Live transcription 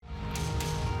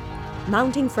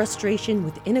mounting frustration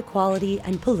with inequality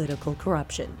and political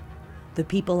corruption. The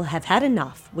people have had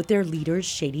enough with their leaders'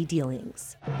 shady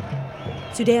dealings.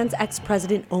 Sudan's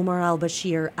ex-president Omar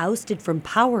al-Bashir, ousted from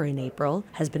power in April,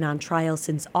 has been on trial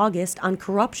since August on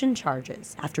corruption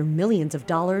charges after millions of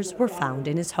dollars were found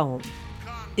in his home.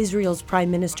 Israel's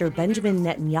Prime Minister Benjamin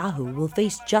Netanyahu will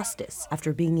face justice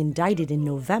after being indicted in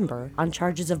November on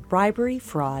charges of bribery,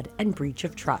 fraud, and breach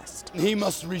of trust. He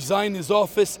must resign his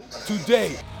office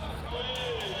today.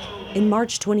 In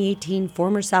March 2018,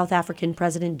 former South African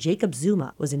President Jacob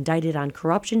Zuma was indicted on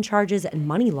corruption charges and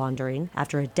money laundering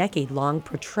after a decade-long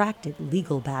protracted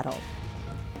legal battle.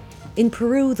 In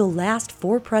Peru, the last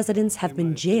 4 presidents have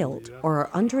been jailed or are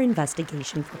under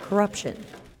investigation for corruption.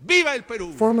 Viva el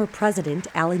Perú! Former President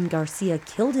Alan Garcia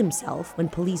killed himself when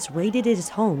police raided his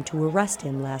home to arrest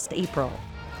him last April.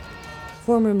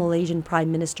 Former Malaysian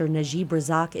Prime Minister Najib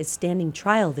Razak is standing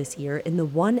trial this year in the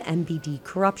 1MBD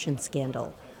corruption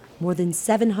scandal. More than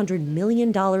 $700 million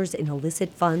in illicit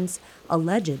funds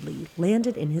allegedly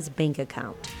landed in his bank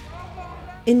account.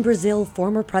 In Brazil,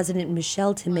 former President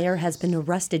Michel Temer has been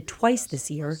arrested twice this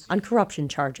year on corruption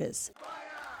charges.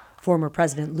 Former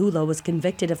President Lula was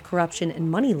convicted of corruption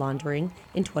and money laundering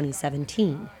in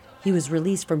 2017. He was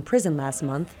released from prison last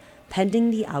month, pending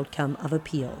the outcome of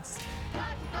appeals.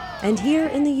 And here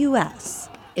in the U.S.,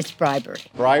 it's bribery.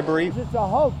 Bribery? It's a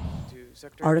hoax.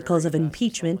 Articles of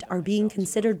impeachment are being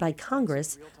considered by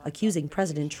Congress, accusing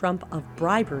President Trump of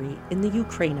bribery in the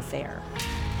Ukraine affair.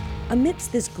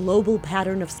 Amidst this global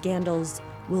pattern of scandals,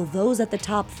 will those at the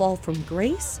top fall from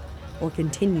grace or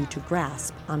continue to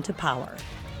grasp onto power?